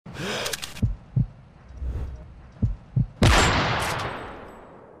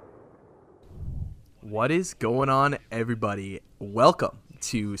What is going on, everybody? Welcome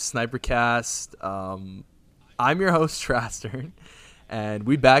to Snipercast. I'm your host, Trast, and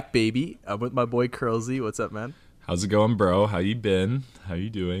we back, baby. I'm with my boy Curlz. What's up, man? How's it going, bro? How you been? How you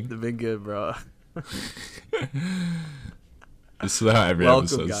doing? They've been good, bro. This is how every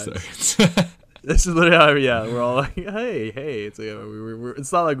Welcome, episode guys. starts. This is literally how, we're all like, hey. It's like,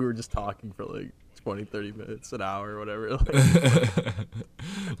 it's not like we were just talking for like 20, 30 minutes, an hour, or whatever.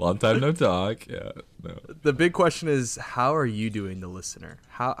 Long time no talk. Yeah, no. The big question is, how are you doing, the listener?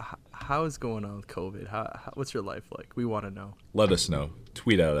 How is going on with COVID? What's your life like? We want to know. Let us know.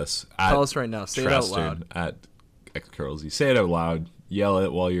 Tweet at us. Tell us right now. Say it out loud. At Curlz. Say it out loud. Yell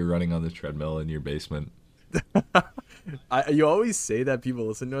it while you're running on the treadmill in your basement. You always say that people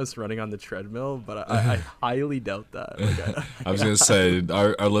listen to us running on the treadmill, but I highly doubt that. Like, I was going to say,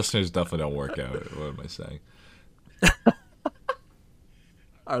 our listeners definitely don't work out. What am I saying?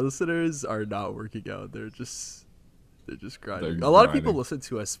 Our listeners are not working out. They're just grinding. They're A lot of grinding. people listen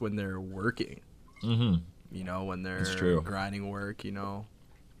to us when they're working. Mm-hmm. You know, when they're It's true. grinding work, you know.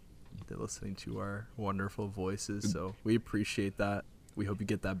 They're listening to our wonderful voices, so we appreciate that. We hope you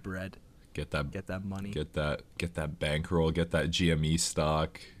get that bread. Get that money. Get that bankroll. Get that GME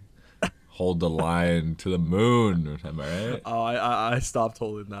stock. Hold the line to the moon. Am I right? Oh, I stopped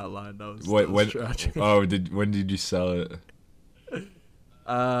holding that line. That was When tragic. when did you sell it?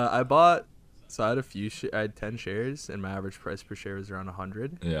 I bought. So I had I had 10 shares, and my average price per share was around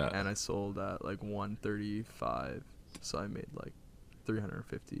 100. Yeah. And I sold at like 135, so I made like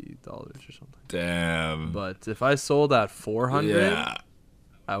 $350 or something. Damn. But if I sold at 400, Yeah.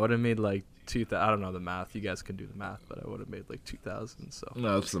 I would have made like 2,000. I don't know the math. You guys can do the math, but I would have made like 2,000. So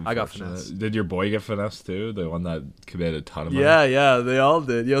No, that's I got unfortunate. finessed. Did your boy get finessed too? The one that committed a ton of money? Yeah, they all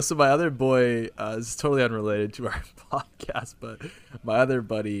did. So my other boy, this is totally unrelated to our podcast, but my other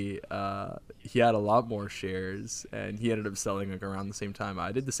buddy, he had a lot more shares, and he ended up selling like around the same time.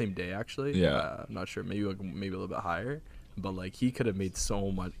 I did the same day, actually. Yeah. I'm not sure, maybe a little bit higher, but like he could have made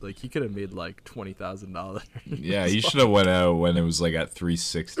so much. Like he could have made like $20,000. Yeah, he should have went out when it was like at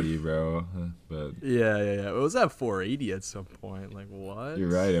 360, bro. But Yeah. It was at 480 at some point. Like what? you're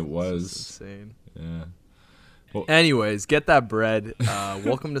right, it This was. is insane. Yeah. Anyways, get that bread.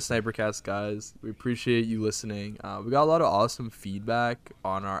 Welcome to Snipercast, guys. We appreciate you listening. We got a lot of awesome feedback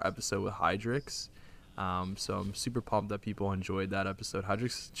on our episode with Hydrix. So I'm super pumped that people enjoyed that episode. Hydrix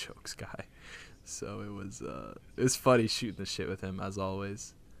is a jokes guy. So it was funny shooting the shit with him, as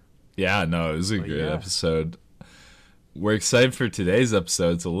always. Yeah, no, it was a But great yeah. episode. We're excited for today's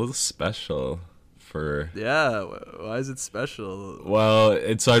episode. It's a little special for... Yeah, why is it special? Well,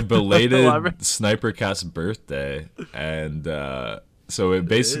 it's our belated Elaborate. Snipercast birthday, and so it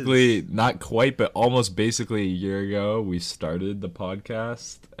basically, not quite, but almost basically a year ago, we started the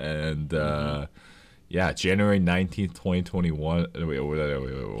podcast, and yeah, January 19th, 2021. Wait,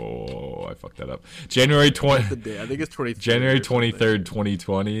 I fucked that up. January The 20. day. I think it's 23rd. January or something. 23rd,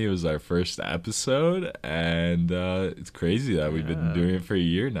 2020 was our first episode, and it's crazy that we've been Yeah. doing it for a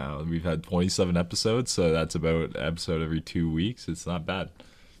year now. We've had 27 episodes, so that's about an episode every 2 weeks. It's not bad.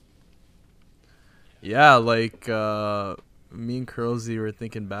 Yeah, like me and Curlzy were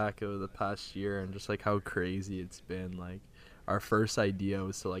thinking back over the past year and just like how crazy it's been. Like our first idea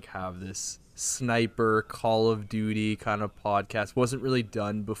was to like have this sniper Call of Duty kind of podcast. Wasn't really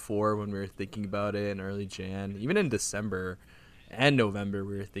done before when we were thinking about it in early Jan. Even in December and November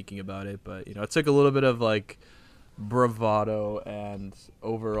we were thinking about it, but it took a little bit of like bravado and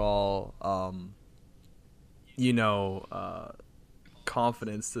overall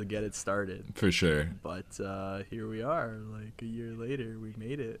confidence to get it started. For sure. But here we are, like a year later, we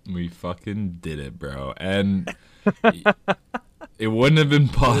made it. We fucking did it, bro. And it wouldn't have been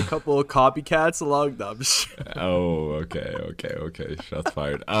A possible. couple of copycats along them. Oh, okay. Shots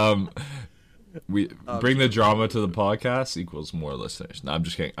fired. We bring the drama to the podcast equals more listeners. No, I'm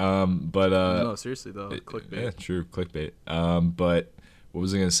just kidding. But No, seriously though, yeah, clickbait. true, clickbait. But what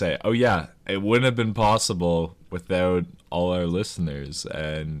was I gonna say? Oh yeah, it wouldn't have been possible without all our listeners.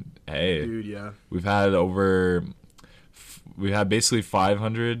 And hey, Dude, yeah. we've had basically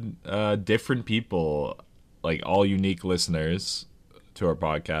 500 different people, like all unique listeners to our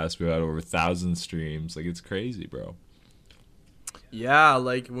podcast. We've had over 1,000 streams. Like it's crazy, bro. Yeah,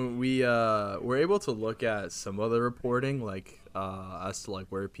 like when we were able to look at some of the reporting, like as to like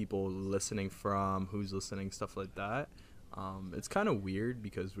where people listening from, who's listening, stuff like that. It's kind of weird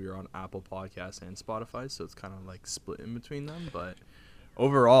because we were on Apple Podcasts and Spotify, so it's kind of like split in between them. But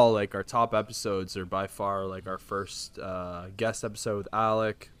overall, like our top episodes are by far like our first guest episode with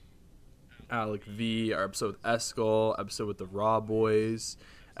Alec V, our episode with Eskel, episode with the Raw Boys,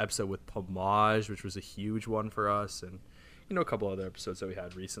 episode with Pomage, which was a huge one for us, and a couple other episodes that we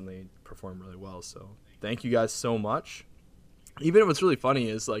had recently performed really well. So thank you guys so much. Even what's really funny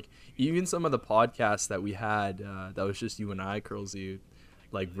is like even some of the podcasts that we had that was just you and I, Curlzy,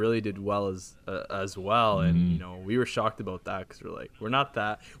 like really did well as well, and we were shocked about that because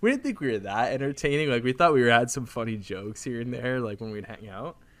we didn't think we were that entertaining. Like we thought we had some funny jokes here and there, like when we'd hang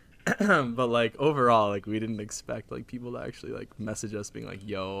out. But like overall, like we didn't expect like people to actually like message us being like,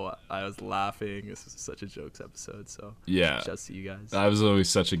 yo, I was laughing, this is such a jokes episode. So yeah, shouts to you guys. That was always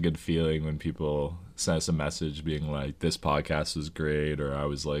such a good feeling when people sent us a message being like, this podcast was great, or I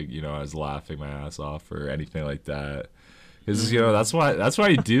was like, I was laughing my ass off, or anything like that. Because that's why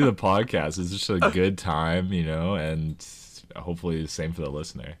you do the podcast. It's just a good time, and hopefully the same for the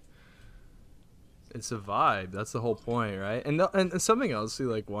listener. It's a vibe. That's the whole point, right? And something else we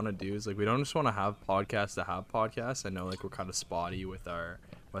like want to do is like we don't just want to have podcasts to have podcasts. I know like we're kind of spotty with our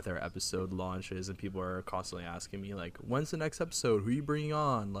episode launches, and people are constantly asking me like, when's the next episode? Who are you bringing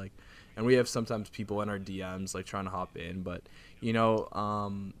on? Like, and we have sometimes people in our DMs like trying to hop in, but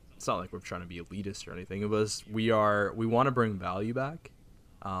it's not like we're trying to be elitist or anything. We want to bring value back,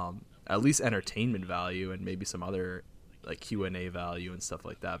 at least entertainment value, and maybe some other like Q&A value and stuff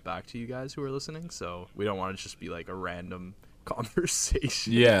like that back to you guys who are listening. So we don't want to just be like a random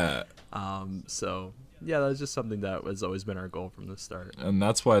conversation. Yeah. So yeah, that's just something that has always been our goal from the start. And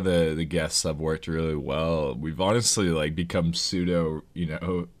that's why the guests have worked really well. We've honestly like become pseudo,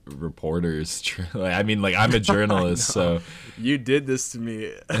 reporters. I mean, like I'm a journalist, so you did this to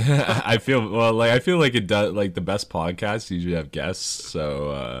me. I feel like it does. Like the best podcasts usually have guests,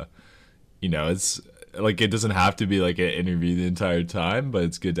 so it's. Like it doesn't have to be like an interview the entire time, but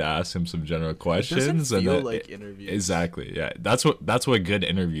it's good to ask him some general questions. It doesn't feel and like interviews. Exactly, yeah. That's what a good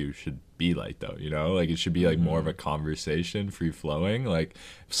interview should be like, though. Like it should be like more of a conversation, free flowing, like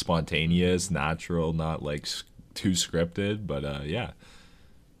spontaneous, natural, not like too scripted. But yeah,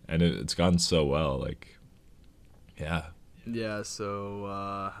 and it's gone so well. Like, yeah. Yeah,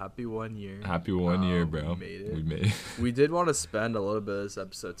 so happy 1 year. Happy 1 year, bro. We made it. We did want to spend a little bit of this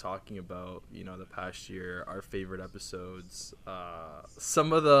episode talking about, the past year, our favorite episodes,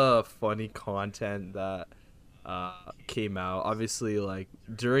 some of the funny content that came out. Obviously, like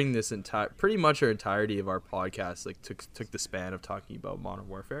during this pretty much our entirety of our podcast, like took the span of talking about Modern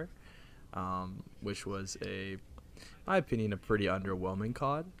Warfare, which was my opinion, a pretty underwhelming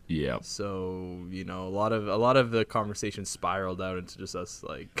COD. Yeah. So a lot of the conversation spiraled out into just us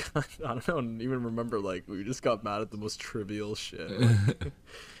like I don't even remember, like we just got mad at the most trivial shit. Like,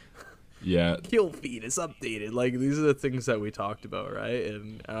 yeah. Kill feed is updated. Like these are the things that we talked about, right?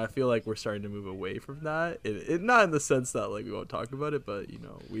 And I feel like we're starting to move away from that. It not in the sense that like we won't talk about it, but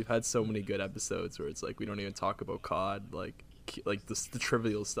we've had so many good episodes where it's like we don't even talk about COD, like the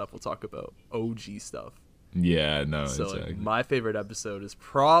trivial stuff. We'll talk about OG stuff. Yeah, no, so exactly. Like, my favorite episode is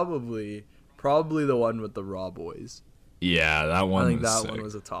probably the one with the Raw Boys. Yeah, that one. I think that one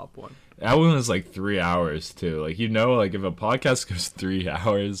was a top one. That one was like 3 hours too. Like like if a podcast goes 3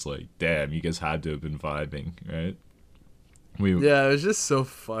 hours, like damn, you guys had to have been vibing, right? Yeah, it was just so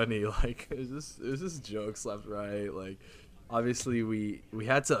funny. Like it was just jokes left, right. Like obviously we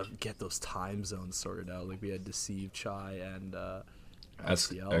had to get those time zones sorted out. Like we had Deceive, Chai, and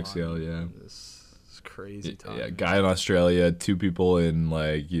XCL. Yeah. Crazy time. Yeah, guy in Australia, 2 people in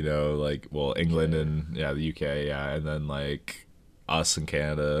England and the UK, and then like us in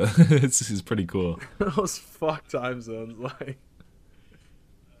Canada. it's pretty cool. Those fuck time zones, like.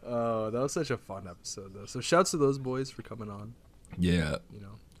 Oh, that was such a fun episode though. So shouts to those boys for coming on. Yeah.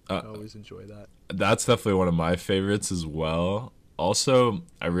 I always enjoy that. That's definitely one of my favorites as well. Also,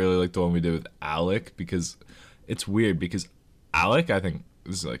 I really like the one we did with Alec because it's weird because Alec, I think,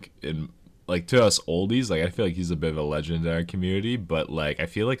 is like to us oldies, like I feel like he's a bit of a legend in our community, but like I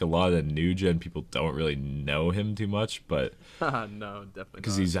feel like a lot of the new gen people don't really know him too much. But no, definitely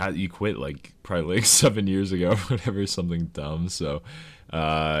because he quit like probably like 7 years ago, or whatever, something dumb. So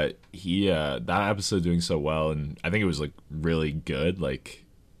that episode doing so well, and I think it was like really good, like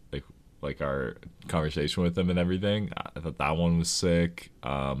our conversation with him and everything. I thought that one was sick.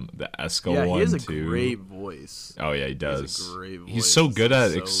 The Esco one too. He has a great voice. Oh yeah, he does. He has a great voice. He's so good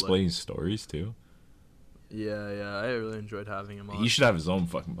at explaining stories too. Yeah, I really enjoyed having him on. He should have his own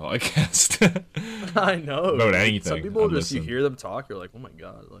fucking podcast. I know. About anything. Some people you hear them talk, you're like, oh my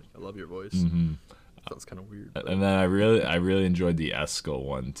god, like I love your voice. Mm-hmm. Sounds kind of weird. But. And then I really enjoyed the Esco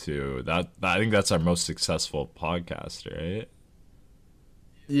one too. That I think that's our most successful podcast, right?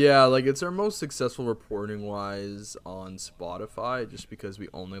 Yeah, like it's our most successful reporting wise on Spotify, just because we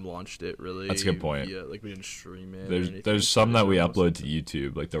only launched it That's a really good point. via like we didn't stream it or There's anything. there's So some that it's we our most upload to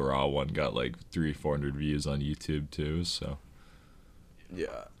YouTube, like the raw one got like 300-400 views on YouTube too. So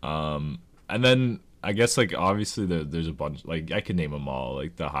yeah. and then I guess like obviously there's a bunch, like I can name them all,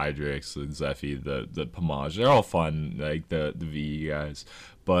 like the Hydrix, the Zephy, the Pomage. They're all fun, like the VE guys,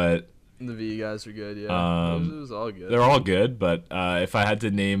 but The V guys are good. Yeah, it was all good. they're all good. But if I had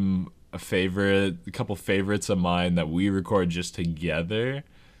to name a couple favorites of mine that we record just together,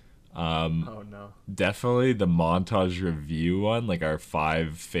 Oh no. definitely the montage review one, like our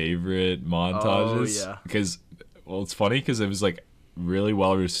 5 favorite Oh montages. yeah. Because, well, it's funny because it was like really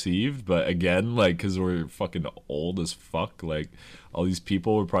well received, but again, like, because we're fucking old as fuck, like, all these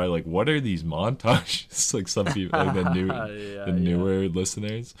people were probably like, "What are these montages?" Like some people, like the newer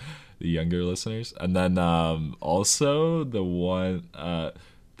listeners, the younger listeners, and then also the one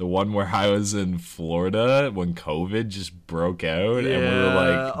where I was in Florida when COVID just broke out, and we were Yeah.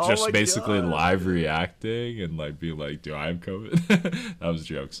 like Oh just my basically God. live reacting and like being like, "Do I have COVID?" That was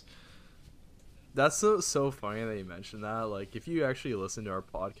jokes. That's so funny that you mentioned that. Like, if you actually listen to our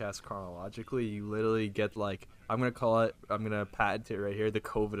podcast chronologically, you literally get like I'm gonna patent it right here, the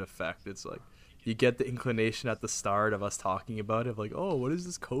COVID effect. It's like you get the inclination at the start of us talking about it, of like, oh, what is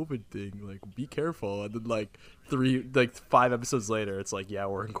this COVID thing? Like, be careful. And then like 5 episodes later, it's like, yeah,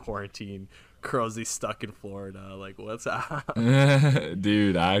 we're in quarantine. Curlzy's stuck in Florida. Like, what's up?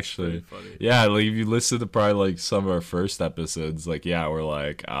 Dude, actually, Funny. yeah, like if you listen to probably like some of our first episodes, like yeah, we're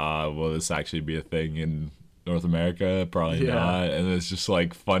like, will this actually be a thing in North America? Probably Yeah. not. And it's just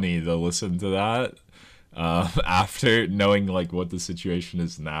like funny to listen to that after knowing like what the situation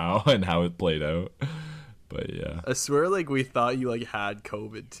is now and how it played out. But yeah. I swear, like, we thought you, like, had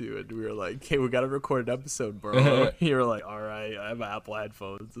COVID, too, and we were like, hey, we gotta record an episode, bro. You were like, all right, I have Apple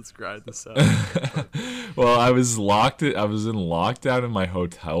headphones. Let's grind this out. Well, I was in lockdown in my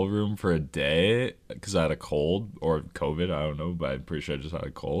hotel room for a day because I had a cold or COVID. I don't know, but I'm pretty sure I just had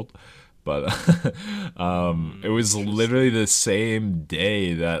a cold. But it was literally the same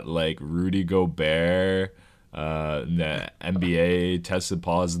day that like Rudy Gobert, the NBA tested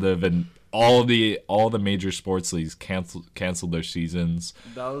positive, and all the major sports leagues canceled their seasons.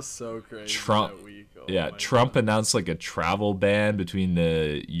 That was so crazy. Trump, that week. Oh yeah, my Trump God. announced like a travel ban between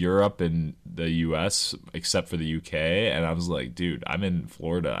the Europe and the US, except for the UK, and I was like, dude, I'm in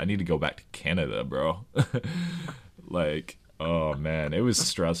Florida. I need to go back to Canada, bro. Like, oh man, it was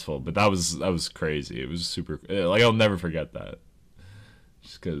stressful, but that was crazy. It was super. Like, I'll never forget that.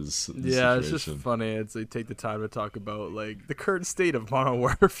 Just because. Yeah, it's just funny. It's like take the time to talk about like the current state of modern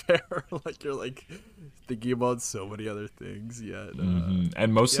warfare. Like you're like thinking about so many other things. Yet,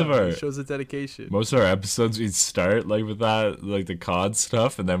 And most yeah, of our it shows a dedication. most of our episodes we'd start like with that, like the COD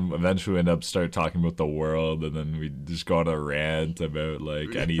stuff, and then eventually we end up start talking about the world, and then we just go on a rant about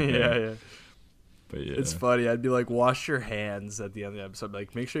like anything. Yeah. But yeah, It's funny. I'd be like, wash your hands at the end of the episode.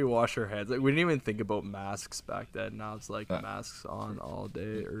 Like, make sure you wash your hands. Like, we didn't even think about masks back then. Now it's like masks on all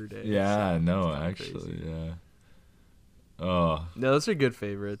day, every day. yeah, So no, it's kinda actually, crazy. yeah. Oh, No, those are good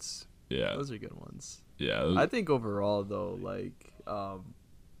favorites. yeah, Those are good ones. yeah. I think overall, though, like,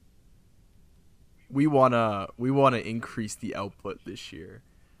 we wanna increase the output this year.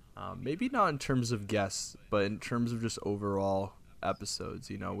 Maybe not in terms of guests, but in terms of just overall episodes.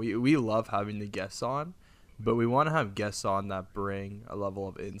 You know, we love having the guests on, but we want to have guests on that bring a level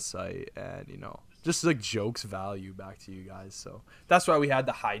of insight and, you know, just like jokes value back to you guys. So that's why we had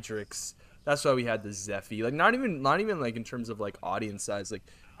the Hydrix. That's why we had the Zephy. Like not even like in terms of like audience size. Like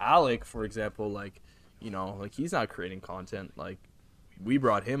Alec, for example, like, you know, like he's not creating content. Like we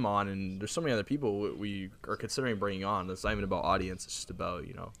brought him on, and there's so many other people we are considering bringing on. It's not even about audience. It's just about,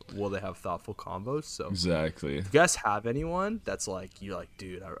 you know, will they have thoughtful combos? So Exactly. if you guys have anyone that's like, you're like,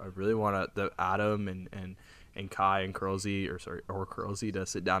 dude, I really want the Adam and Kai and Curlzy or Curlzy to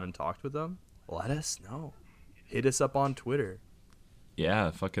sit down and talk with them, let us know. Hit us up on Twitter.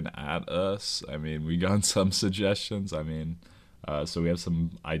 Yeah, fucking at us. I mean, we got some suggestions. I mean, so we have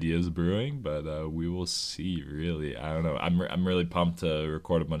some ideas brewing, but we will see. Really, I don't know. I'm really pumped to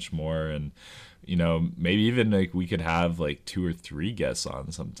record a bunch more, and you know, maybe even like we could have like 2 or 3 guests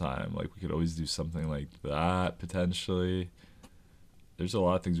on sometime. Like we could always do something like that potentially. There's a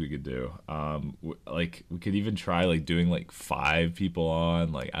lot of things we could do. Like we could even try like doing like 5 people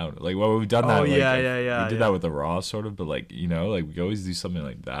on. Like I don't know. Like well, we've done that. Oh, like, yeah. We did that with the Raw sort of, but like you know, like we could always do something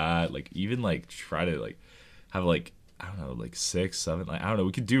like that. Like even like try to like have like I don't know, like 6, 7. Like I don't know.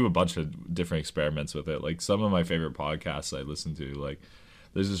 We could do a bunch of different experiments with it. Like some of my favorite podcasts I listen to, like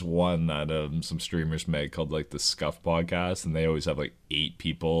there's this one that some streamers make called like the Scuff Podcast, and they always have like 8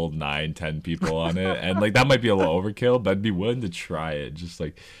 people, 9, 10 people on it, and like that might be a little overkill, but I'd be willing to try it, just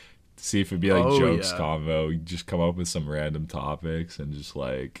like see if it'd be like jokes convo. You just come up with some random topics and just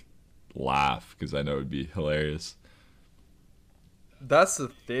like laugh, because I know it'd be hilarious. That's the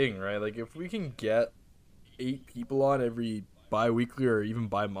thing, right? Like if we can get 8 people on every bi-weekly or even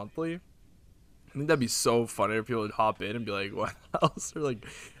bi-monthly, I think that'd be so funny if people would hop in and be like, what else? Or like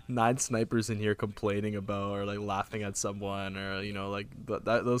 9 snipers in here complaining about or like laughing at someone, or, you know, like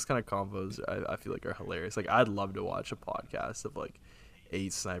those kind of combos I feel like are hilarious. Like I'd love to watch a podcast of like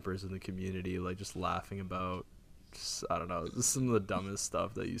 8 snipers in the community, like just laughing about, just, I don't know, just some of the dumbest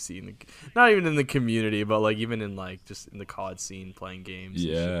stuff that you see in the, not even in the community, but like even in like just in the COD scene playing games.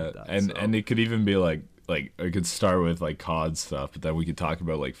 Yeah, and it could even be like it could start with like COD stuff, but then we could talk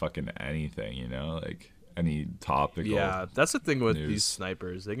about like fucking anything, you know, like any topic. Yeah, that's the thing with these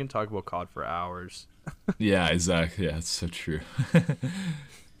snipers, they can talk about COD for hours. Yeah, exactly. Yeah, it's so true.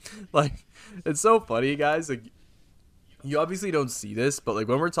 Like it's so funny, guys. Like you obviously don't see this, but like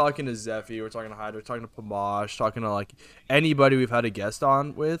when we're talking to Zephy, we're talking to Hyde, we're talking to Pamash, talking to like anybody we've had a guest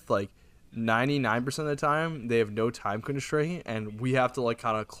on with, like 99% of the time they have no time constraint, and we have to like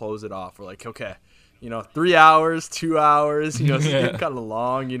kind of close it off. We're like, okay, you know, 3 hours, 2 hours, you know, it's getting kind of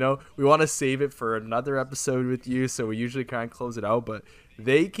long, you know, we want to save it for another episode with you, so we usually kind of close it out, but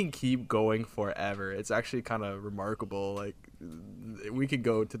they can keep going forever. It's actually kind of remarkable. Like we could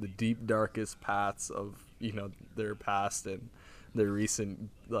go to the deep darkest paths of, you know, their past and their recent,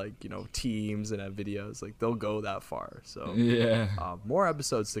 like, you know, teams and videos. Like they'll go that far. So yeah, more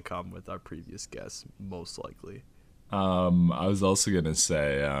episodes to come with our previous guests, most likely. I was also gonna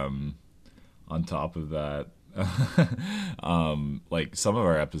say, on top of that, like some of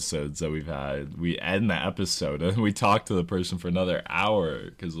our episodes that we've had, we end the episode and we talk to the person for another hour,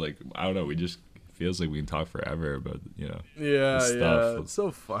 because like I don't know, we just feels like we can talk forever about, you know, stuff. Yeah, it's so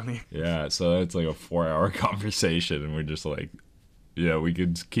funny. Yeah, so it's like a 4-hour conversation, and we're just like, you know, we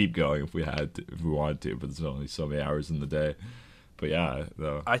could keep going if we had to, if we wanted to, but there's only so many hours in the day. But yeah,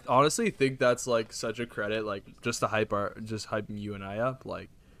 though, I honestly think that's like such a credit, like just to hyping you and I up. Like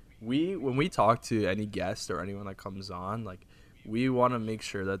when we talk to any guest or anyone that comes on, like we want to make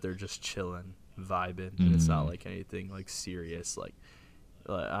sure that they're just chilling, vibing, and it's not like anything like serious, like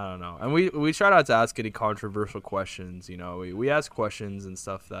I don't know. And we try not to ask any controversial questions, you know. We ask questions and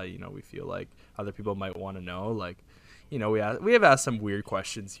stuff that, you know, we feel like other people might want to know. Like, you know, we have asked some weird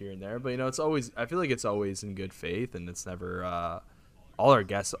questions here and there, but, you know, it's always, I feel like it's always in good faith, and it's never, all our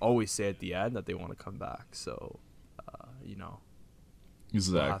guests always say at the end that they want to come back. So, you know,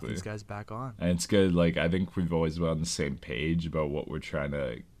 exactly, we'll have these guys back on. And it's good. Like, I think we've always been on the same page about what we're trying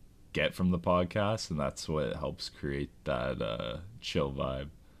to get from the podcast, and that's what helps create that chill vibe.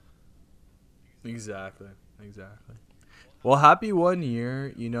 Exactly. Well, happy 1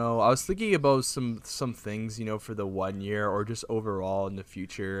 year. You know, I was thinking about some things, you know, for the 1 year or just overall in the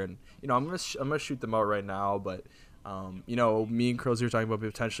future, and, you know, I'm gonna shoot them out right now. But you know, me and Curlz were talking about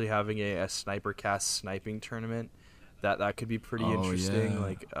potentially having a Snipercast sniping tournament. That could be pretty interesting. Yeah.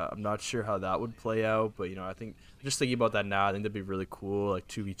 Like I'm not sure how that would play out, but, you know, I think just thinking about that now, I think that'd be really cool. Like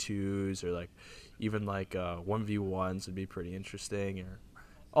 2v2s, or like even like 1v1s would be pretty interesting. Or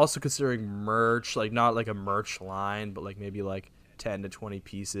also considering merch, like not like a merch line, but like maybe like 10 to 20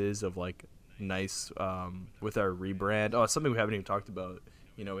 pieces of like nice with our rebrand. Oh, it's something we haven't even talked about.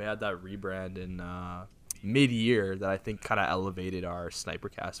 You know, we had that rebrand in mid-year that I think kind of elevated our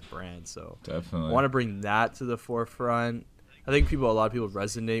Snipercast brand. So definitely I want to bring that to the forefront. I think a lot of people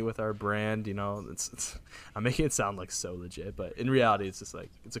resonate with our brand. You know, it's I'm making it sound like so legit, but in reality, it's just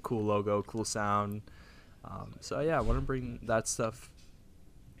like it's a cool logo, cool sound. So yeah, I want to bring that stuff.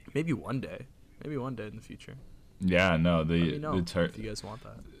 Maybe one day in the future. Yeah, no, Let me know if you guys want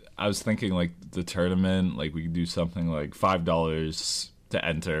that. I was thinking like the tournament, like we could do something like $5 to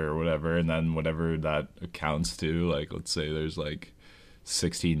enter or whatever, and then whatever that accounts to, like let's say there's like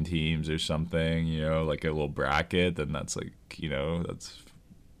 16 teams or something, you know, like a little bracket, then that's like,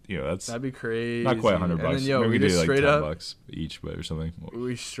 that'd be crazy. Not quite $100. And then, maybe we do like $10 each, but or something.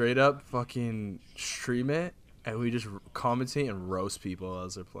 We straight up fucking stream it, and we just commentate and roast people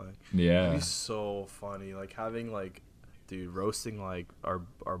as they're playing. Yeah, it'd be so funny. Like having like, dude, roasting like our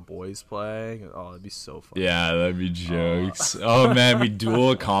boys playing. Oh, it'd be so funny. Yeah, that'd be jokes. Oh man, we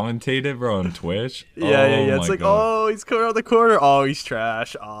dual commentate it, bro, on Twitch. Yeah. It's like, God. Oh, he's coming around the corner. Oh, he's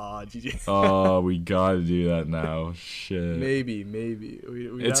trash. Oh, GG. Oh, we gotta do that now. Shit. Maybe.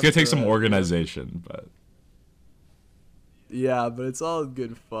 It's gonna take some organization, but. Yeah, but it's all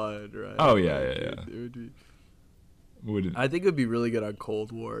good fun, right? Oh yeah. It would be. Would I think it would be really good on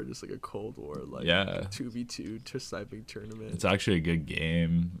Cold War, just like a Cold War, like Yeah. 2v2 to sniping tournament. It's actually a good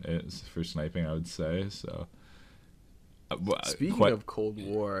game for sniping, I would say. So, Speaking of Cold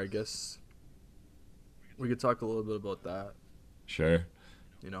War, I guess we could talk a little bit about that. Sure.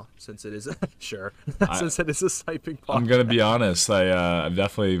 You know, since it is sure, I- since it is a sniping podcast. I'm gonna be honest. I've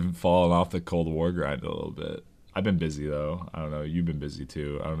definitely fallen off the Cold War grind a little bit. I've been busy though. I don't know. You've been busy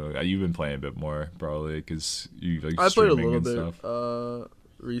too. I don't know. You've been playing a bit more probably because you like I played a streaming little and bit stuff.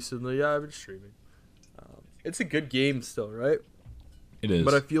 recently. Yeah, I've been streaming. It's a good game still, right? It is.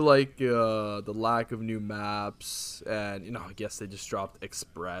 But I feel like the lack of new maps, and I guess they just dropped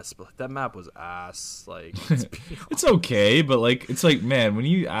Express, but that map was ass. Like, It's okay, but like it's like, man, when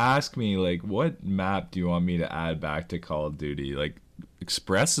you ask me like what map do you want me to add back to Call of Duty, like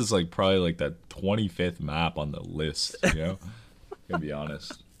Express is like probably like that 25th map on the list, you know? Gonna be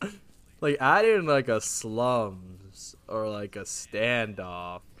honest. like add in like a slums or like a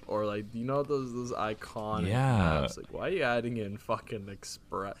standoff. Or like those iconic maps. Like why are you adding in fucking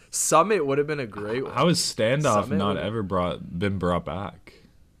Express? Summit would have been a great one. How has Standoff Summit not would- ever been brought back?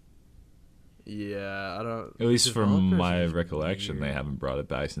 Yeah, I don't. At least from developers my are recollection, they weird. haven't brought it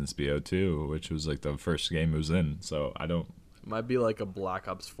back since BO2, which was like the first game it was in. So I don't. Might be like a Black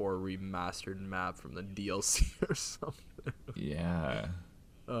Ops 4 remastered map from the DLC or something. Yeah.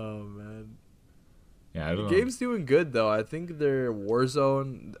 Oh man. Yeah, I don't The know. game's doing good though. I think their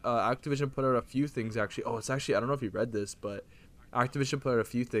Warzone, Activision put out a few things actually. Oh, it's actually I don't know if you read this, but Activision put out a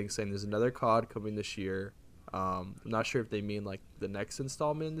few things saying there's another COD coming this year. I'm not sure if they mean like the next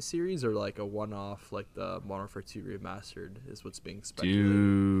installment in the series or like a one-off, like the Modern Warfare 2 remastered is what's being speculated.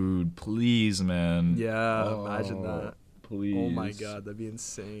 Dude, please, man. Yeah, imagine that. Please. Oh my god, that'd be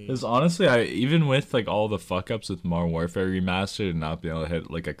insane. Because honestly, even with like all the fuck ups with Modern Warfare Remastered and not being able to hit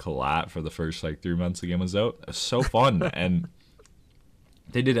like a collat for the first like 3 months the game was out, it was so fun. And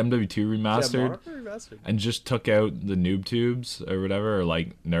they did MW2 Yeah, Remastered Modern Warfare Remastered. and just took out the noob tubes or whatever, or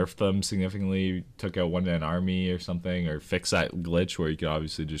like nerfed them significantly, took out one man army or something, or fix that glitch where you could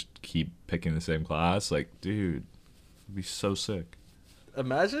obviously just keep picking the same class. Like, dude, it'd be so sick.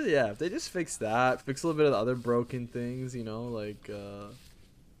 Imagine, yeah, if they just fix that, fix a little bit of the other broken things, like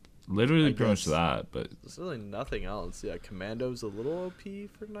Literally I pretty much guess. that, but there's really nothing else. Yeah, Commando's a little OP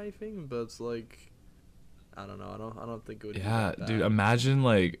for knifing, but it's like I don't know. I don't think it would. yeah, be that dude, bad. imagine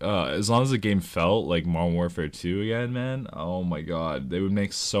like as long as the game felt like Modern Warfare 2 again, man. Oh my god, they would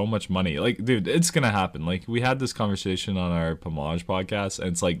make so much money. Like, dude, it's gonna happen. Like, we had this conversation on our Pomage podcast, and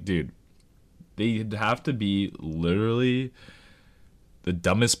it's like, dude, they'd have to be literally the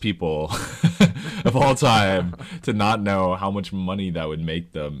dumbest people of all time to not know how much money that would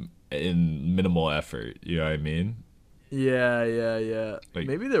make them in minimal effort. You know what I mean? Yeah. Like,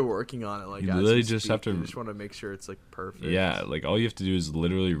 Maybe they're working on it. Like, you as literally we just speak. have to- They just want to make sure it's like perfect. Yeah, like all you have to do is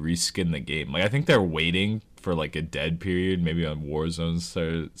literally reskin the game. Like, I think they're waiting for like a dead period, maybe on Warzone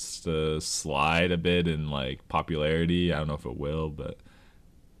starts to slide a bit in like popularity. I don't know if it will, but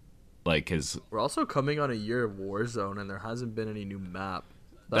like, cause We're also coming on a year of Warzone, and there hasn't been any new map.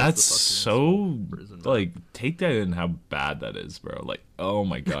 that's the fucking so small prison map. like, take that in how bad that is, bro. Like, oh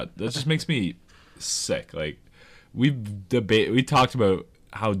my god, that just makes me sick. Like, we talked about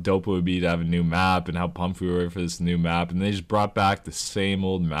how dope it would be to have a new map and how pumped we were for this new map, and they just brought back the same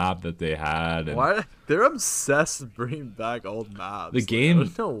old map that they had. And Why they're obsessed with bringing back old maps? the Like, I game,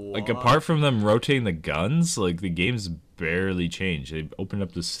 don't know like, why. apart from them rotating the guns, like, the game's barely changed. They opened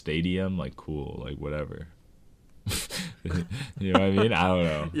up the stadium, like, cool, like, whatever. You know what I mean? I don't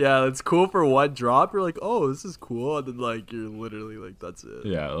know. Yeah, it's cool for one drop. You're like, oh, this is cool, and then like you're literally like, that's it.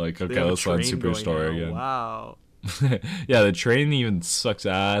 Yeah, like, They okay, have a let's land train going Superstore now. again. Wow. Yeah, the train even sucks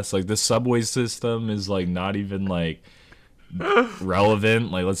ass. Like, the subway system is like not even like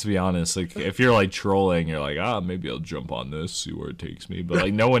relevant. Like, let's be honest. Like, if you're like trolling, you're like, maybe I'll jump on this, see where it takes me. But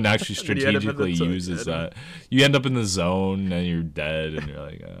like, no one actually And you end up in the strategically uses that. You end up in the zone and you're dead, and you're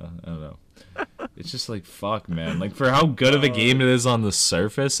like, I don't know. It's just like, fuck, man. Like, for how good of a game it is on the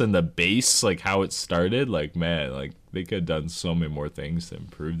surface and the base, like how it started, like, man, like they could have done so many more things to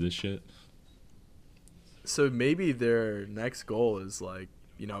improve this shit. So maybe their next goal is like,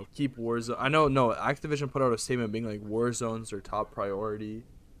 keep Warzone. I know, no, Activision put out a statement being like Warzone's their top priority,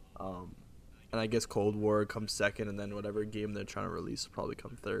 and I guess Cold War comes second, and then whatever game they're trying to release will probably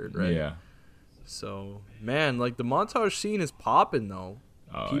come third, right? Yeah. So man, like the montage scene is popping though.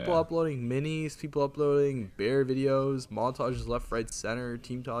 Oh, People yeah. uploading minis, people uploading bear videos, montages left, right, center,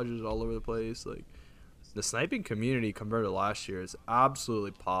 team montages all over the place. Like, the sniping community compared to last year is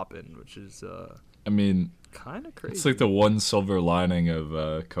absolutely popping, which is I mean, kind of crazy. It's like the one silver lining of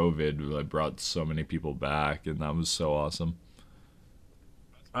COVID that brought so many people back, and that was so awesome.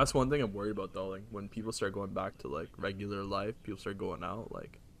 That's one thing I'm worried about though. Like when people start going back to like regular life, people start going out.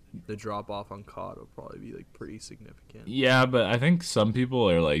 Like the drop off on COD will probably be like pretty significant. Yeah, but I think some people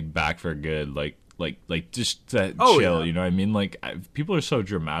are like back for good, like just to Oh, chill. yeah. You know what I mean? Like people are so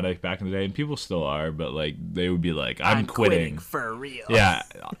dramatic back in the day, and people still are. But like they would be like, "I'm quitting for real." Yeah,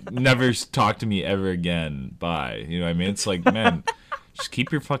 never talk to me ever again. Bye. You know what I mean? It's like, man, just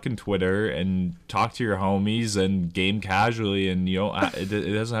keep your fucking Twitter and talk to your homies and game casually, and you know it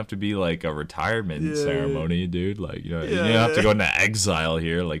doesn't have to be like a retirement ceremony, dude. Like you know you don't have to go into exile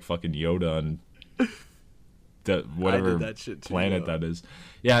here like fucking Yoda on whatever that shit too, planet that is.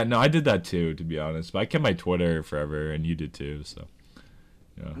 Yeah, no, I did that too, to be honest. But I kept my Twitter forever, and you did too. So.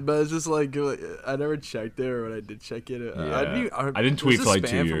 Yeah. But it's just like I never checked it, or when I did check it, I didn't tweet for like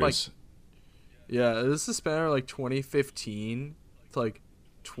 2 years. Yeah, this is a span of like 2015 to like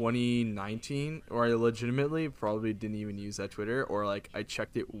 2019, or I legitimately probably didn't even use that Twitter, or like I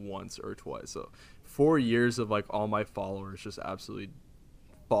checked it once or twice. So 4 years of like all my followers just absolutely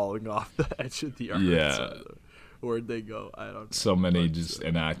falling off the edge of the earth. Yeah. So, where'd they go? I don't know. So many just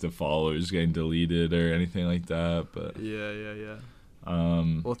inactive followers getting deleted or anything like that. But yeah.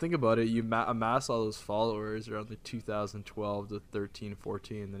 Well, think about it. You amass all those followers around the 2012 to 13,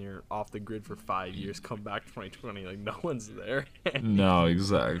 14, and then you're off the grid for 5 years. Come back 2020, like no one's there. No,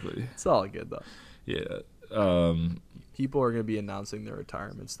 exactly. It's all good though. Yeah. People are gonna be announcing their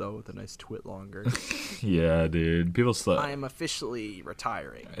retirements though with a nice twit longer. Yeah, dude. People still. I am officially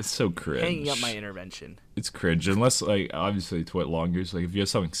retiring. It's so cringe. Hanging up my intervention. It's cringe unless like obviously twit longers. Like if you have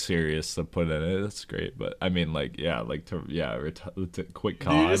something serious to put in it, that's great. But I mean like to quit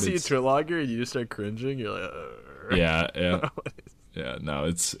COD. Do you just see a twit longer and you just start cringing? You're like, yeah. No,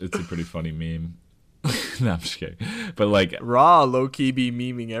 it's a pretty funny meme. No, I'm just kidding. But like Raw low key be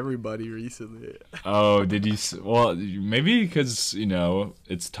memeing everybody recently. Oh, did you? Well, maybe because you know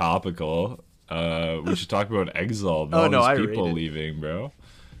it's topical. We should talk about Exalt. Oh no, I people rate it. leaving, bro.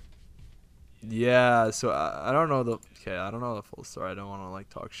 Yeah, so I don't know I don't know the full story. I don't want to like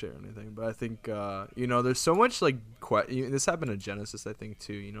talk shit or anything, but I think you know there's so much like this happened at Genesis I think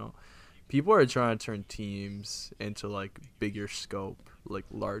too. You know, people are trying to turn teams into like bigger scope, like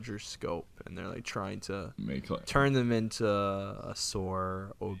larger scope, and they're like trying to turn them into a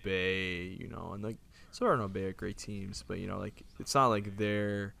Soar, Obey, you know, and like Soar and Obey are great teams, but you know, like it's not like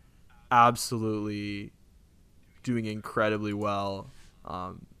they're absolutely doing incredibly well,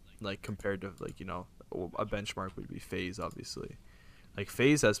 like compared to like you know a benchmark would be FaZe obviously. Like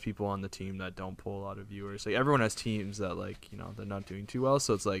FaZe has people on the team that don't pull a lot of viewers. Like everyone has teams that like you know they're not doing too well.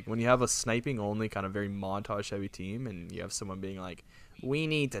 So it's like when you have a sniping only kind of very montage heavy team, and you have someone being like, "We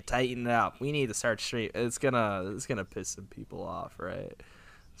need to tighten it up. We need to start straight." It's gonna piss some people off, right?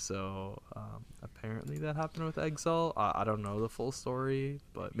 So apparently that happened with Exalt. I don't know the full story,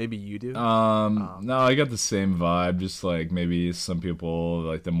 but maybe you do. No, I got the same vibe. Just like maybe some people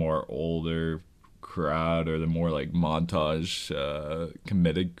like the more older crowd or the more like montage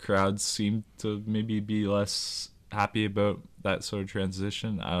committed crowds seem to maybe be less happy about that sort of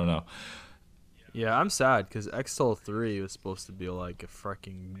transition. I don't know. Yeah, I'm sad because Exalt 3 was supposed to be like a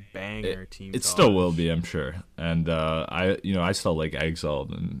freaking banger team. It still will be, I'm sure. And I still like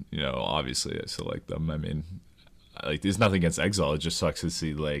Exalt, and you know, obviously I still like them. I mean, like there's nothing against Exalt. It just sucks to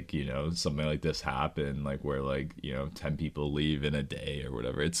see like you know something like this happen, like where like you know 10 people leave in a day or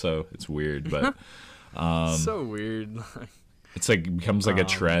whatever. It's weird, but so weird. It's like becomes like a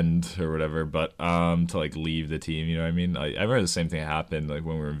trend or whatever, but to like leave the team, you know what I mean? I remember the same thing happened like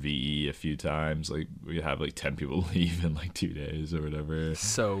when we were in VE a few times. Like we have like 10 people leave in like 2 days or whatever.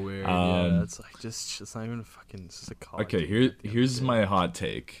 So weird. Yeah, it's like just not even fucking. It's just a college. Okay, here's my hot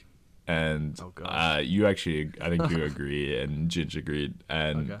take, and you actually I think you agree and Ginge agreed,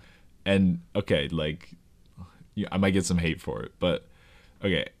 and okay, like I might get some hate for it, but.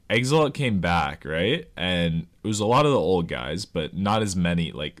 Okay, Exalt came back, right? And it was a lot of the old guys, but not as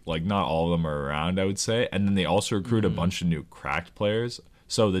many. Like not all of them are around, I would say. And then they also recruited a bunch of new cracked players.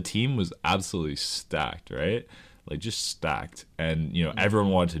 So the team was absolutely stacked, right? Like just stacked. And you know,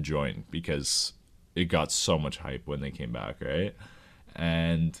 everyone wanted to join because it got so much hype when they came back, right?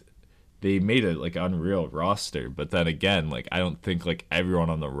 And they made it like unreal roster, but then again, like I don't think like everyone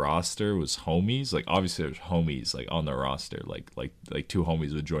on the roster was homies. Like obviously there's homies like on the roster, like 2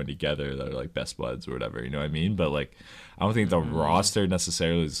 homies would join together that are like best buds or whatever, you know what I mean? But like I don't think the roster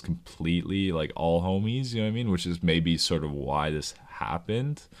necessarily is completely like all homies, you know what I mean? Which is maybe sort of why this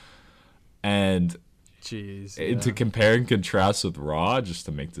happened. And to compare and contrast with Raw, just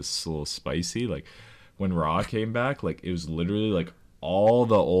to make this a little spicy, like when Raw came back, like it was literally like all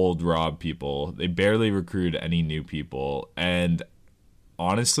the old Raw people. They barely recruited any new people, and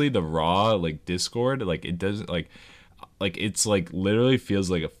honestly, the Raw like Discord, like it doesn't like it's like literally feels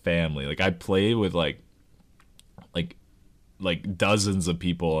like a family. Like I play with like like dozens of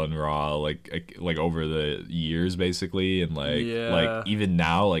people in Raw, like over the years basically, and like even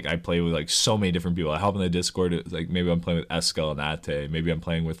now, like I play with like so many different people. I hop in the Discord, it's like maybe I'm playing with Eskel and Ate, maybe I'm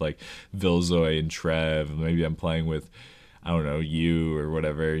playing with like Vilzoy and Trev, maybe I'm playing with I don't know you or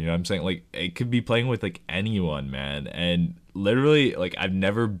whatever. You know what I'm saying? Like it could be playing with like anyone, man. And literally, like I've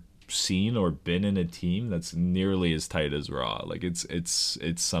never seen or been in a team that's nearly as tight as Raw. Like it's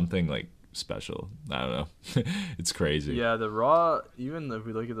something like special. I don't know. It's crazy. Yeah, the Raw, even if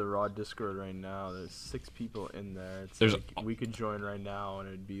we look at the Raw Discord right now, there's 6 people in there. There's like we could join right now and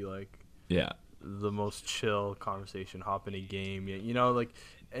it'd be like the most chill conversation, hop in a game. You know, like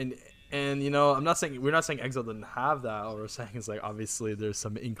and you know, we're not saying Exile didn't have that. All we're saying is like obviously there's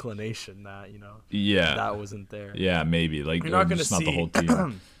some inclination that, you know, that wasn't there. Yeah, maybe. Like you're not gonna just not see the whole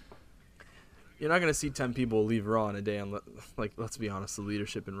team. You're not gonna see 10 people leave Raw in a day, and like let's be honest, the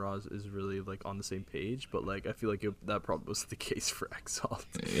leadership in Raw is really like on the same page. But like I feel like that probably wasn't the case for Exalt.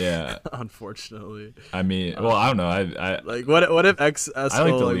 Yeah, unfortunately. I mean, well, I don't know. I like what if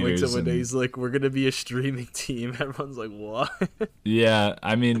Exalt like wakes up one day, he's like, we're gonna be a streaming team. Everyone's like, what? Yeah,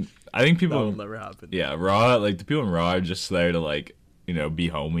 I mean, I think people that will never happen. Yeah, Raw, like the people in Raw are just there to like, you know,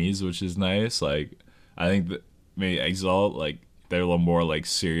 be homies, which is nice. Like I think that maybe Exalt, like they're a little more like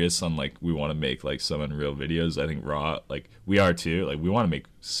serious on like we want to make like some unreal videos. I think Raw, like we are too, like we want to make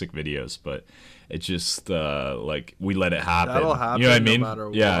sick videos, but it's just like we let it happen. That'll happen, you know what I mean? No matter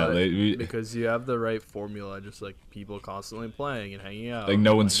yeah, what, because you have the right formula, just like people constantly playing and hanging out. Like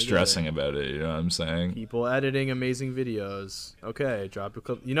no one's stressing about it. You know what I'm saying? People editing amazing videos. Okay, drop a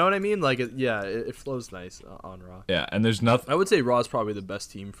clip. You know what I mean? Like it flows nice on Raw. Yeah, and there's nothing. I would say Raw is probably the best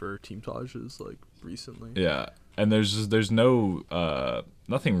team for team Tages like recently. Yeah. And there's no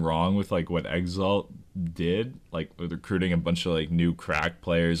nothing wrong with like what Exalt did, like with recruiting a bunch of like new crack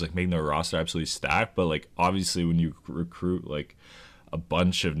players, like making their roster absolutely stacked. But like obviously when you recruit like a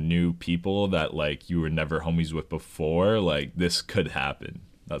bunch of new people that like you were never homies with before, like this could happen.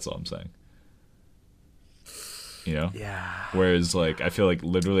 That's all I'm saying. You know? Yeah. Whereas like I feel like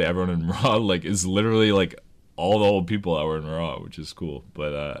literally everyone in Raw like is literally like all the old people that were in Raw, which is cool.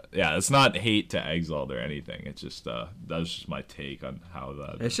 But yeah, it's not hate to Exalt or anything. It's just that was just my take on how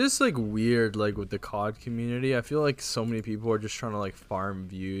that. It's just like weird, like with the COD community. I feel like so many people are just trying to like farm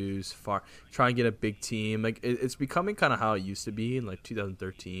views, try and get a big team. Like it's becoming kind of how it used to be in like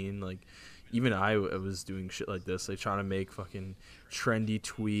 2013. Like even I was doing shit like this, like trying to make fucking trendy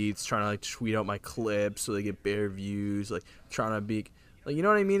tweets, trying to like tweet out my clips so they get bare views, like trying to be. Like, you know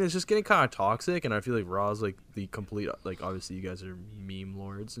what I mean? It's just getting kind of toxic, and I feel like Raw's like the complete, like, obviously you guys are meme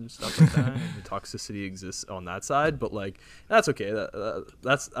lords and stuff like that, and the toxicity exists on that side, but like that's okay.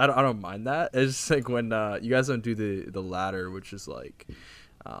 That's I don't mind that. It's just like when you guys don't do the latter, which is like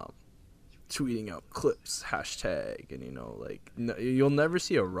tweeting out clips, hashtag, and you know, like you'll never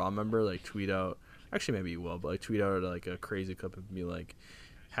see a Raw member like tweet out. Actually, maybe you will, but like tweet out like a crazy clip and be like,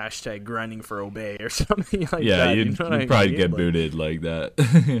 hashtag grinding for obey or something like that. Yeah, you'd probably get booted like that.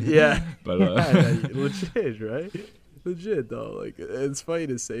 Yeah. But legit, right? Legit though. Like it's funny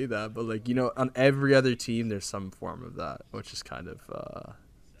to say that, but like, you know, on every other team there's some form of that, which is kind of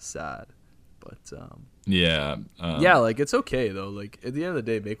sad. But yeah. Yeah, like it's okay though. Like at the end of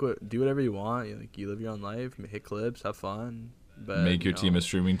the day, do whatever you want. Like you live your own life, hit clips, have fun. But, make your team a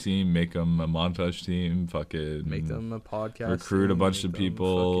streaming team, make them a montage team, fucking make them a podcast. Recruit team, a bunch of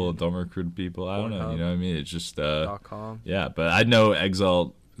people, don't recruit people. I don't know, you know what I mean? It's just yeah, but I know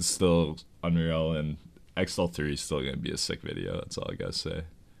Exalt is still unreal and Exalt 3 is still gonna be a sick video. That's all I gotta say.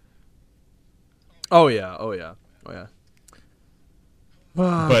 Oh yeah.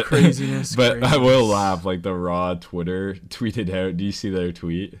 But craziness. I will laugh. Like the Raw Twitter tweeted out. Do you see their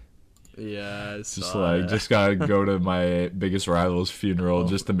tweet? Yeah, it's just like just gotta go to my biggest rival's funeral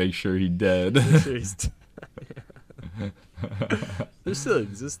just to make sure he's dead. They still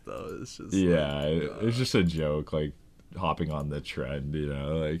exist though. It's just it's just a joke, like hopping on the trend, you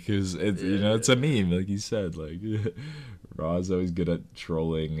know, like because it's you know it's a meme, like you said, like Raw's always good at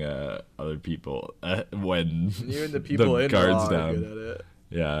trolling other people when even the people the in guards Raw down. are good at it.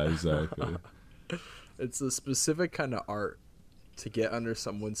 Yeah, exactly. It's a specific kind of art to get under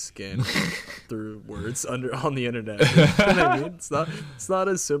someone's skin through words on the internet. You know what I mean? It's not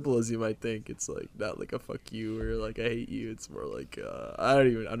as simple as you might think. It's like not like a fuck you or like I hate you. It's more like I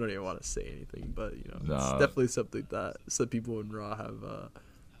don't even want to say anything, but you know, it's definitely something that some people in Raw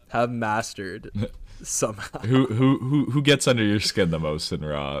have mastered somehow. Who gets under your skin the most in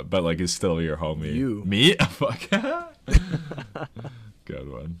Raw, but like is still your homie? You. Me? Fuck. Good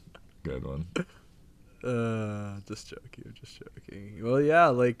one. Just joking. Well, yeah,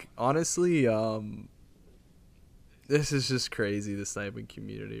 like honestly, this is just crazy, the sniping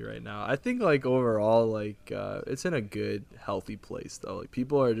community right now. I think like overall, like it's in a good, healthy place though. Like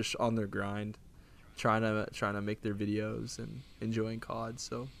people are just on their grind, trying to make their videos and enjoying COD.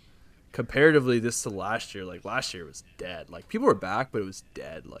 So comparatively, this to last year, like last year was dead. Like people were back, but it was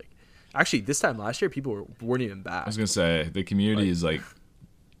dead. Like actually, this time last year, people weren't even back. I was gonna say the community is like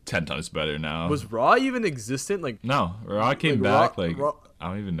 10 times better now. Was Raw even existent? Like no, Raw came back Raw, I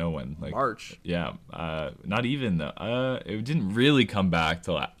don't even know when. Like March. Yeah, not even. It didn't really come back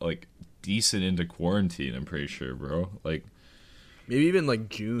till like decent into quarantine. I'm pretty sure, bro. Like maybe even like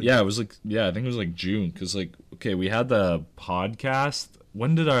June. Yeah, it was like I think it was like June. Cause like okay, we had the podcast.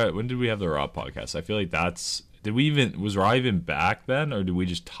 When did we have the Raw podcast? I feel like was Raw even back then, or did we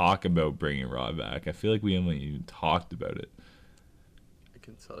just talk about bringing Raw back? I feel like we only even talked about it. I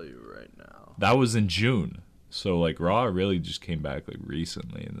can tell you right now. That was in June. So like Raw really just came back like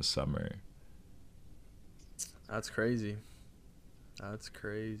recently in the summer. That's crazy.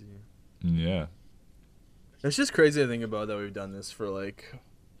 Yeah. It's just crazy to think about that we've done this for like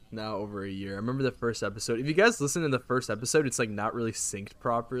now over a year. I remember the first episode. If you guys listen to the first episode, it's like not really synced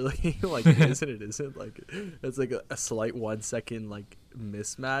properly. Like it isn't. Like it's like a slight 1 second like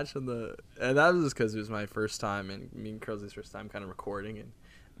mismatch and that was just because it was my first time and me and Curlz's first time kind of recording and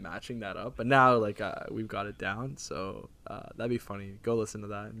matching that up. But now like we've got it down, so that'd be funny. Go listen to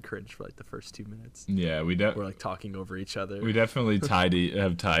that and cringe for like the first 2 minutes. Yeah, we're like talking over each other. We definitely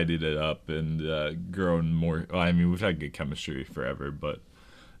have tidied it up and grown more. Well, I mean, we've had good chemistry forever, but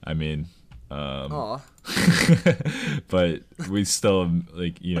I mean, but we still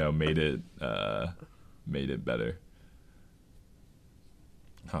like made it better.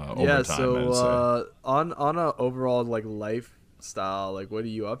 Yeah. So on a overall like lifestyle, like what are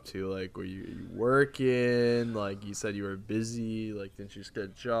you up to? Like were you working? Like you said you were busy. Like didn't you just get a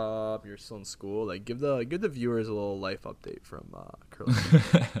job? You're still in school. Like give the viewers a little life update from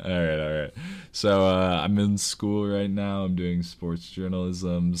Curlz. All right. So I'm in school right now. I'm doing sports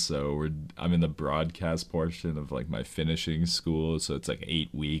journalism. So I'm in the broadcast portion of like my finishing school. So it's like 8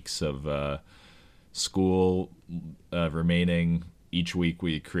 weeks of school remaining. Each week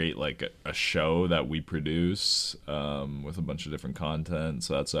we create like a show that we produce with a bunch of different content.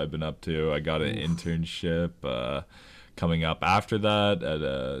 So that's what I've been up to. I got an internship coming up after that at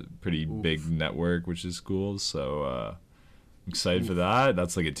a pretty big network, which is cool. So I'm excited for that.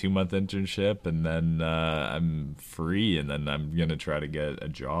 That's like a 2-month internship, and then I'm free, and then I'm gonna try to get a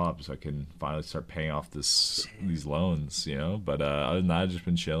job so I can finally start paying off these loans. But other than that, I've just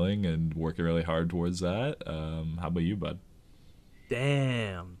been chilling and working really hard towards that. How about you, bud?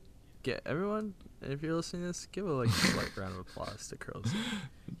 Damn. Get everyone, if you're listening to this, give a slight round of applause to Curlz.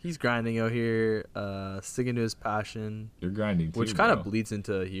 He's grinding out here, sticking to his passion. You're grinding too, which kind of bleeds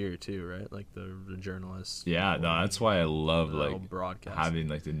into here too, right? Like the journalist. Yeah, no, that's why I love like having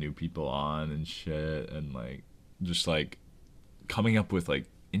like the new people on and shit, and like just like coming up with like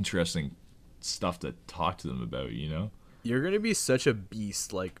interesting stuff to talk to them about. You're gonna be such a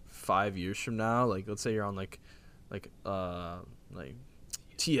beast like 5 years from now. Like let's say you're on like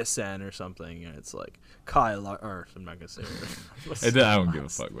TSN or something, and it's like Kyle, or I'm not gonna say it. I don't give a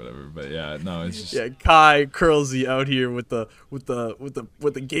fuck, whatever. But yeah, no, it's just Kai Curlz out here with the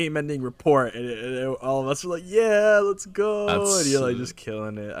game-ending report, and all of us are like, yeah, let's go, and you're like just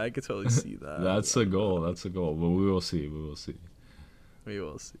killing it. I could totally see that. That's a goal. But we will see.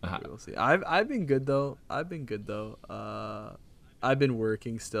 I've been good though. I've been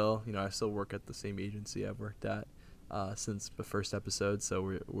working still. I still work at the same agency I've worked at since the first episode,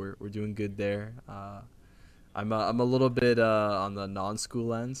 so we're doing good there. I'm a little bit on the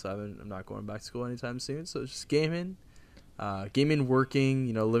non-school end, so I'm not going back to school anytime soon. So it's just gaming,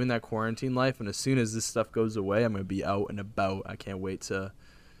 working, living that quarantine life. And as soon as this stuff goes away, I'm gonna be out and about. I can't wait to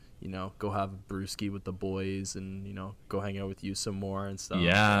go have a brewski with the boys and, go hang out with you some more and stuff.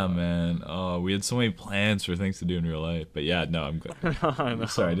 Yeah, man. Oh, we had so many plans for things to do in real life. But yeah, no, I'm good. I'm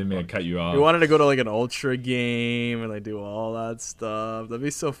sorry, I didn't mean to cut you off. We wanted to go to like an ultra game and like do all that stuff. That'd be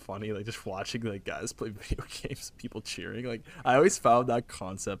so funny, like just watching like guys play video games, people cheering. Like I always found that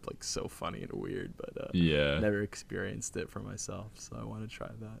concept like so funny and weird, but yeah, never experienced it for myself. So I want to try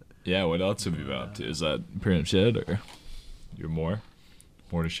that. Yeah, what else have you been up to? Is that pretty much it, or you're more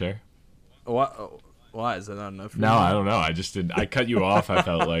to share? Why is that not enough? No, I don't know. I just didn't. I cut you off. I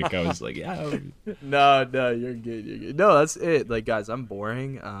felt like I was like, yeah. No, you're good. You're good. No, that's it. Like, guys, I'm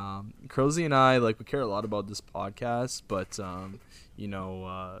boring. Curlzy and I, like, we care a lot about this podcast, but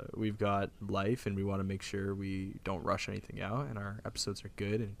we've got life, and we want to make sure we don't rush anything out, and our episodes are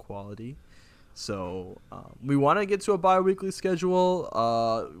good and quality. So we want to get to a bi-weekly schedule.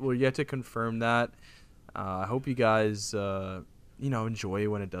 We're yet to confirm that. I hope you guys enjoy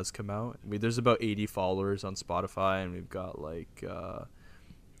when it does come out. There's about 80 followers on Spotify, and we've got like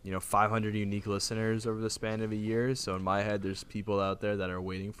 500 unique listeners over the span of a year. So in my head, there's people out there that are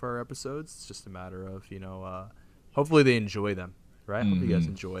waiting for our episodes. It's just a matter of hopefully they enjoy them, right? Hope you guys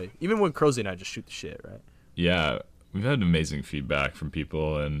enjoy. Even when Crowsy and I just shoot the shit, right? Yeah, we've had amazing feedback from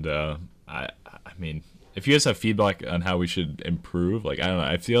people, and I mean, if you guys have feedback on how we should improve, like, I don't know,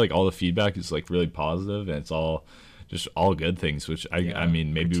 I feel like all the feedback is like really positive, and it's all just all good things, which I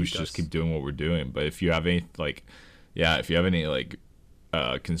mean, maybe we should just keep doing what we're doing. But if you have any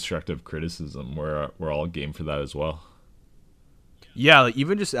constructive criticism, we're all game for that as well. Yeah, like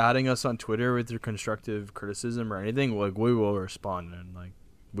even just adding us on Twitter with your constructive criticism or anything, like we will respond, and like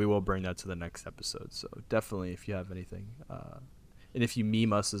we will bring that to the next episode. So definitely, if you have anything, and if you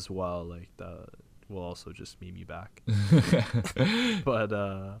meme us as well, like we'll also just meme you back.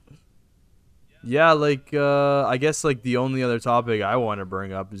 But yeah, like I guess like the only other topic I want to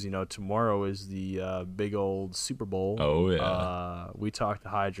bring up is tomorrow is the big old Super Bowl. Oh yeah. We talked to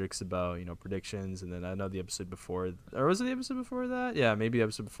Hydrix about predictions, and then I know the episode before, or was it the episode before that? Yeah, maybe the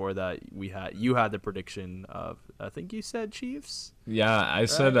episode before that you had the prediction of, I think you said Chiefs. Yeah, I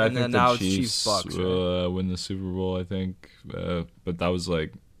said I think the Chiefs win the Super Bowl. I think, but that was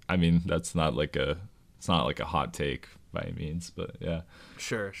like, I mean, it's not like a hot take by any means, but yeah.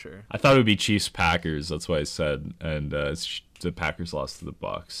 Sure. I thought it would be Chiefs Packers. That's what I said, and the Packers lost to the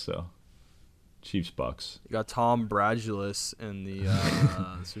Bucks, so Chiefs Bucks. You got Tom Bradulus in the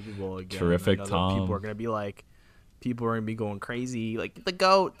Super Bowl again. Terrific, Tom. People are gonna be going crazy, like the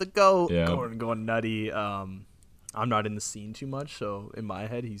goat, yeah. going nutty. I'm not in the scene too much, so in my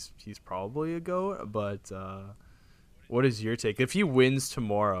head, he's probably a goat. But what is your take? If he wins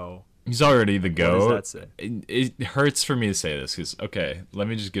tomorrow, he's already the GOAT. What does that say? It hurts for me to say this because, okay, let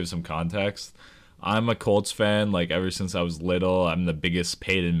me just give some context. I'm a Colts fan, like, ever since I was little. I'm the biggest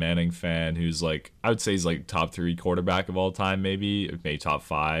Peyton Manning fan, who's, like, I would say he's, like, top 3 quarterback of all time, maybe top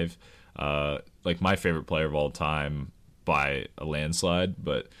 5. Like, my favorite player of all time by a landslide.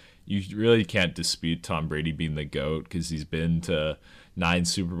 But you really can't dispute Tom Brady being the GOAT because he's been to 9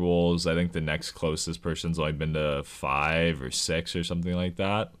 Super Bowls. I think the next closest person's only been to 5 or 6 or something like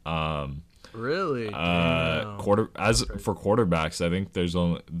that. Really? For quarterbacks, I think there's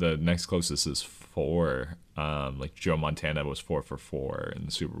only the next closest is 4. Like Joe Montana was 4 for 4 in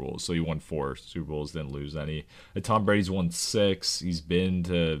the Super Bowls, so he won 4 Super Bowls, didn't lose any. Tom Brady's won 6. He's been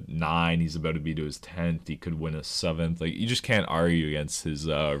to 9. He's about to be to his 10th. He could win a 7th. Like, you just can't argue against his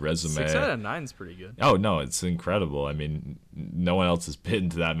resume. 6 out of 9 is pretty good. Oh no, it's incredible. I mean, no one else has been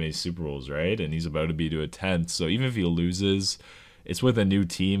to that many Super Bowls, right? And he's about to be to a 10th. So even if he loses, it's with a new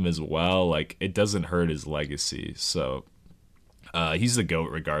team as well. Like, it doesn't hurt his legacy. So he's the GOAT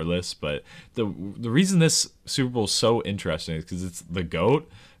regardless. But the reason this Super Bowl is so interesting is because it's the GOAT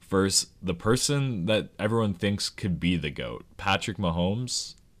versus the person that everyone thinks could be the GOAT. Patrick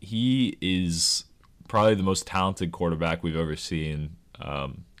Mahomes. He is probably the most talented quarterback we've ever seen,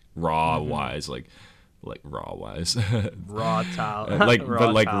 raw-wise. Like raw-wise. Raw talent.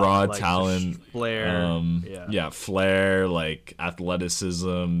 raw talent. Flair. Flair, like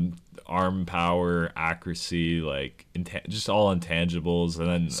athleticism, arm power, accuracy, like just all intangibles. And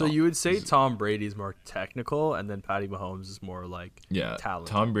then so you would say Tom Brady's more technical, and then Patty Mahomes is more like talent.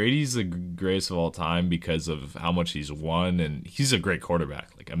 Tom Brady's the greatest of all time because of how much he's won, and he's a great quarterback,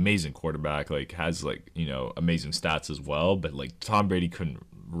 like amazing quarterback, like has like amazing stats as well. But like Tom Brady couldn't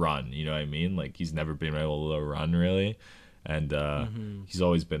run, you know what I mean? Like, he's never been able to run really, and he's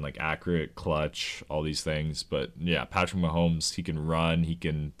always been like accurate, clutch, all these things. But yeah, Patrick Mahomes, he can run, he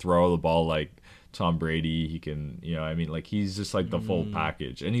can throw the ball like Tom Brady, he can, like, he's just like the full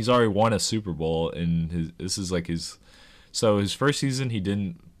package, and he's already won a Super Bowl in his first season he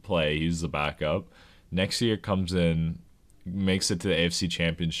didn't play, he was the backup. Next year comes in, makes it to the AFC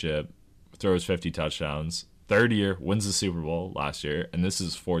Championship, throws 50 touchdowns. Third year, wins the Super Bowl last year, and this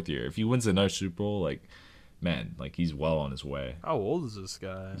is 4th year. If he wins another Super Bowl, like, man, like, he's well on his way. How old is this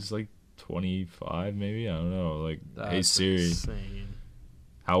guy? He's like 25, maybe. I don't know. Like, hey Siri, insane.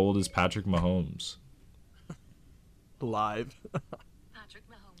 How old is Patrick Mahomes? Live. Patrick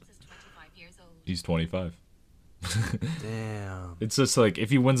Mahomes is 25 years old. He's 25. Damn. It's just like if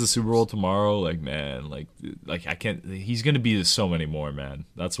he wins the Super Bowl tomorrow, like man, like I can't. He's gonna be so many more, man.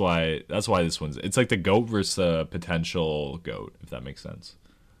 That's why this one's. It's like the GOAT versus the potential GOAT, if that makes sense.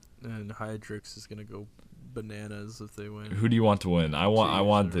 And Hydrix is gonna go bananas if they win. Who do you want to win? I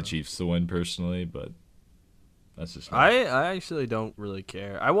want the Chiefs. Chiefs to win personally, but that's just me. I actually don't really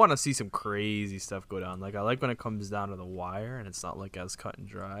care. I want to see some crazy stuff go down. Like I like when it comes down to the wire and it's not like as cut and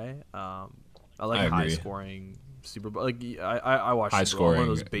dry. I like I high agree. scoring Super Bowl. Like I watch High Super Bowl. I'm scoring. one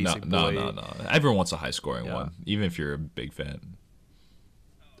of those basic No. boy. Everyone wants a high scoring Yeah. one, even if you're a big fan.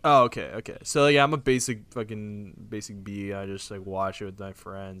 Oh, okay. So yeah, I'm a basic B. I just like watch it with my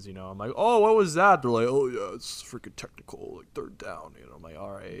friends. I'm like, oh, what was that? They're like, oh yeah, it's freaking technical, like third down. I'm like,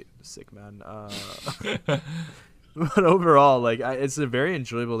 all right, sick man. But overall, like, it's a very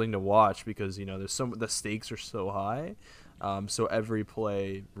enjoyable thing to watch because there's the stakes are so high. So every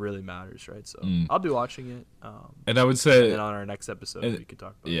play really matters, right? So I'll be watching it. And I would say, and then on our next episode, we could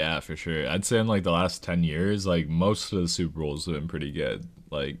talk about it. Yeah, for sure. I'd say in like the last 10 years, like most of the Super Bowls have been pretty good.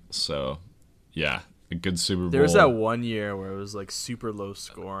 Like, so yeah, a good Super Bowl. There was that one year where it was like super low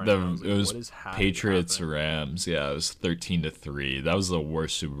scoring. It was what is Patriots happening? Rams. Yeah, it was 13-3. That was the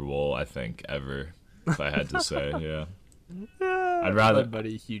worst Super Bowl I think ever, if I had to say. Yeah. I'd rather. My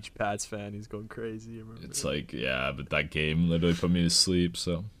buddy, huge Pats fan, he's going crazy. I remember. It's like, yeah, but that game literally put me to sleep,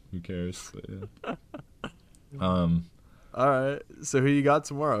 so who cares? But, yeah. All right. So who you got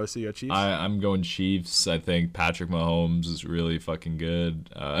tomorrow? So you got Chiefs? I'm going Chiefs. I think Patrick Mahomes is really fucking good.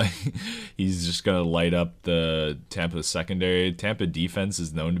 He's just going to light up the Tampa secondary. Tampa defense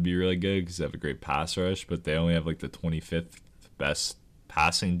is known to be really good because they have a great pass rush, but they only have like the 25th best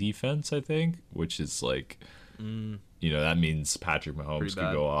passing defense, I think, which is like... that means Patrick Mahomes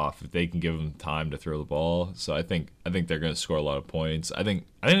could go off if they can give him time to throw the ball. So I think they're going to score a lot of points. I think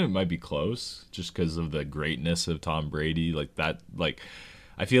it might be close just because of the greatness of Tom Brady. Like that, like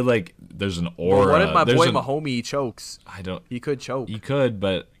I feel like there's an aura. Well, what if my boy Mahomie chokes? He could choke. He could,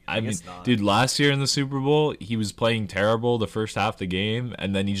 but I mean, dude, last year in the Super Bowl, he was playing terrible the first half of the game,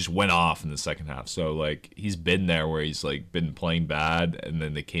 and then he just went off in the second half. So, like, he's been there where he's, like, been playing bad, and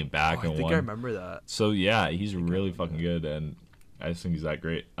then they came back and won. I think I remember that. So, yeah, he's really fucking good, and I just think he's that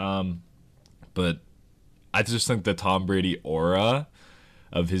great. But I just think the Tom Brady aura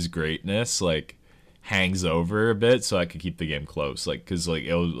of his greatness, like, hangs over a bit, so I could keep the game close, like, because like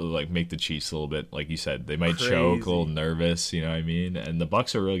it'll like make the Chiefs a little bit, like you said, they might choke, a little nervous, you know what I mean? And the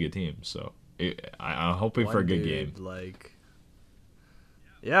Bucks are a really good team, so I'm hoping for a good game. Like,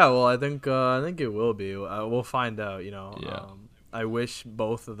 yeah, well, I think it will be. We'll find out. Yeah. I wish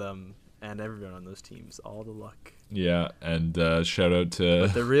both of them and everyone on those teams all the luck. Yeah, and shout out to.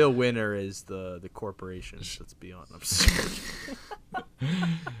 But the real winner is the corporations. Let's be honest.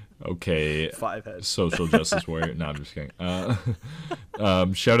 Okay. 5 heads. Social justice warrior. No, I'm just kidding.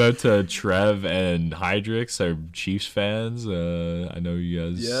 Shout out to Trev and Hydrix, our Chiefs fans. I know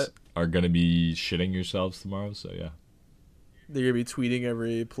you guys are gonna be shitting yourselves tomorrow, so yeah. They're gonna be tweeting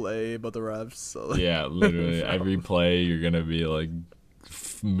every play about the refs. So like, yeah, literally every play you're gonna be like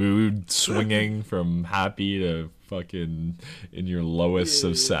mood swinging from happy to fucking in your lowest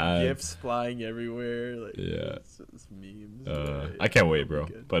of sad. Gifs flying everywhere. Like, yeah, it's memes. I can't wait, bro.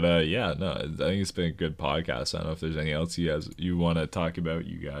 But yeah, no, I think it's been a good podcast. I don't know if there's anything else you want to talk about.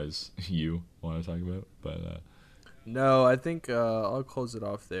 You want to talk about, but no, I think I'll close it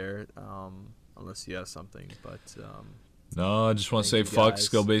off there. Unless you have something, but no, I just want to say fuck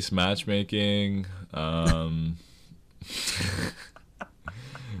skill-based matchmaking.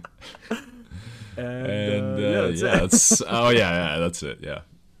 That's that's it. Yeah,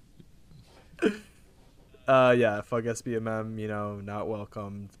 fuck SBMM, not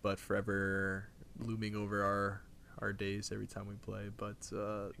welcomed, but forever looming over our days every time we play. But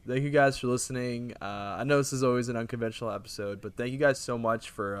thank you guys for listening. I know this is always an unconventional episode, but thank you guys so much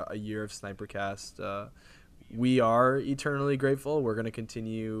for a year of Snipercast. We are eternally grateful. We're going to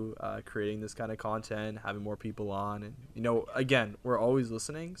continue creating this kind of content, having more people on. And, again, we're always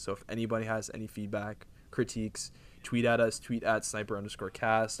listening. So if anybody has any feedback, critiques, tweet at us, tweet at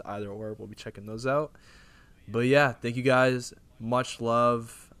 @sniper_cast, either or. We'll be checking those out. But, yeah, thank you guys. Much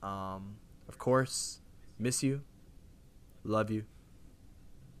love. Of course, miss you. Love you.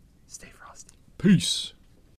 Stay frosty. Peace.